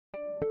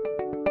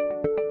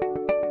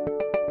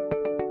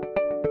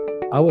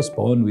I was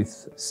born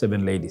with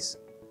 7 ladies,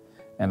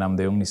 and I'm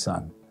the only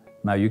son.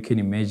 Now you can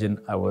imagine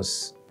I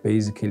was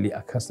basically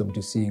accustomed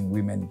to seeing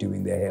women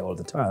doing their hair all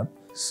the time.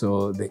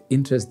 So the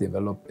interest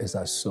developed as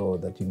I saw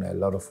that, a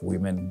lot of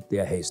women,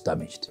 their hair is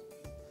damaged.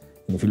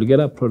 And if you look at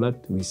our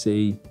product, we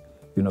say,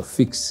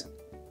 fix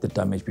the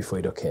damage before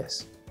it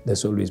occurs.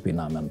 That's always been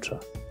our mantra.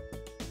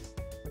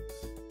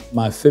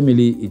 My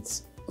family,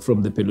 it's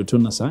from the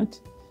Pelotona side,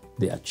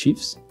 they are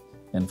chiefs.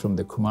 And from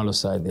the Khumalo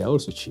side, they are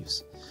also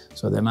chiefs.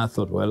 So then I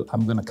thought, well,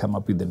 I'm going to come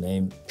up with the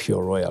name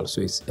Pure Royal.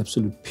 So it's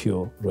absolute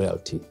pure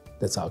royalty.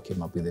 That's how I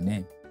came up with the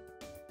name.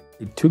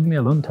 It took me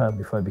a long time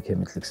before I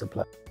became a click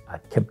supplier. I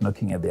kept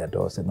knocking at their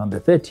doors, and on the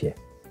 3rd year,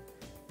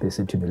 they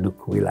said to me,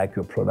 look, we like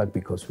your product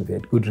because we've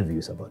had good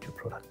reviews about your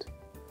product.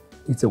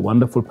 It's a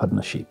wonderful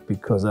partnership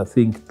because I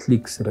think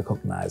Clicks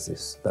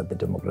recognizes that the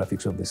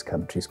demographics of this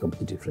country is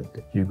completely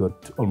different. You've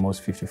got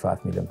almost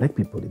 55 million black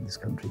people in this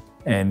country,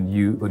 and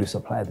you go to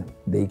supply them.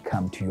 They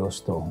come to your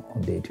store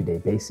on a day-to-day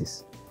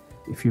basis.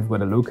 If you've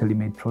got a locally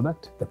made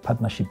product, the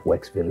partnership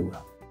works very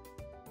well.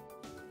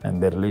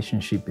 And the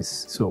relationship is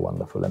so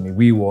wonderful. I mean,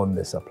 we won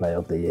the Supplier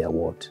of the Year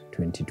Award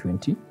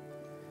 2020,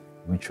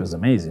 which was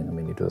amazing. I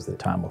mean, it was the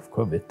time of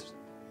COVID,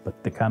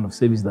 but the kind of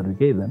service that we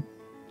gave them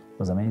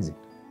was amazing.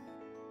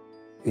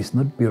 It's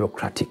not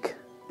bureaucratic.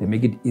 They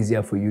make it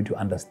easier for you to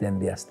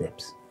understand their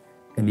steps.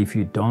 And if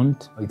you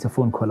don't, it's a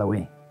phone call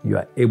away. You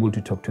are able to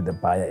talk to the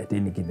buyer at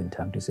any given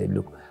time to say,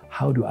 look,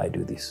 how do I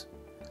do this?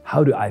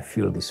 How do I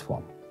fill this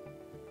form?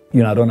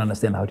 I don't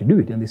understand how to do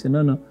it. And they say,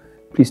 no,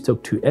 please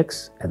talk to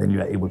X, and then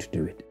you are able to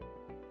do it.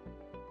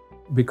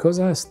 Because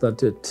I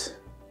started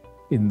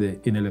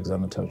in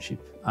Alexander Township,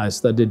 I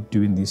started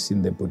doing this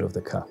in the boot of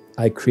the car.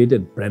 I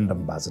created brand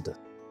ambassador.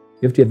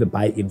 You have to have the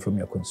buy-in from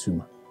your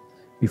consumer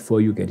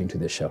before you get into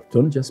the shelf.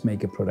 Don't just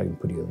make a product and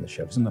put it on the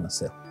shelf. It's not going to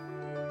sell.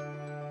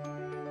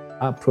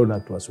 Our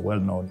product was well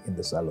known in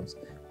the salons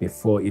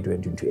before it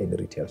went into any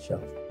retail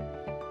shelf.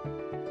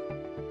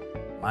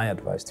 My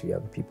advice to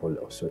young people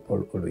also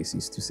always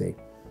is to say,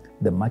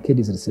 the market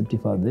is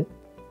receptive out there.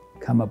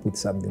 Come up with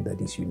something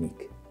that is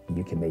unique.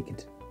 You can make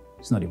it.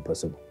 It's not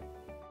impossible.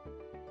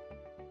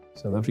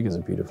 South Africa is a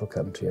beautiful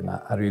country, and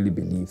I really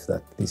believe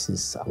that this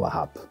is our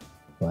hub,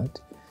 right?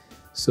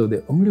 So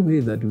the only way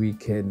that we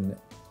can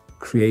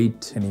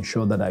create and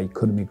ensure that our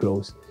economy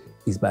grows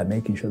is by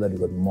making sure that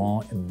we've got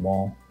more and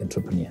more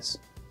entrepreneurs.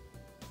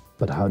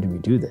 But how do we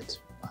do that?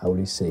 I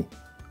always say,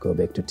 go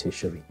back to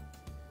tertiary.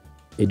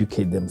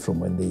 Educate them from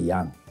when they're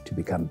young to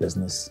become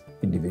business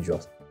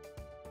individuals.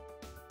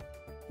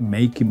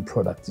 Making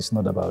products is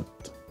not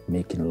about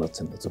making lots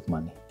and lots of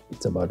money.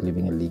 It's about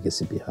leaving a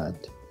legacy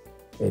behind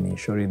and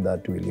ensuring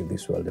that we leave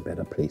this world a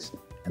better place.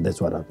 And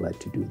that's what I'd like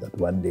to do, that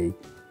one day,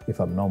 if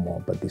I'm no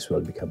more, but this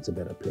world becomes a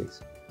better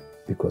place,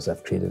 because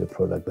I've created a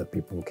product that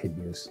people can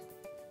use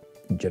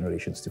in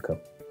generations to come.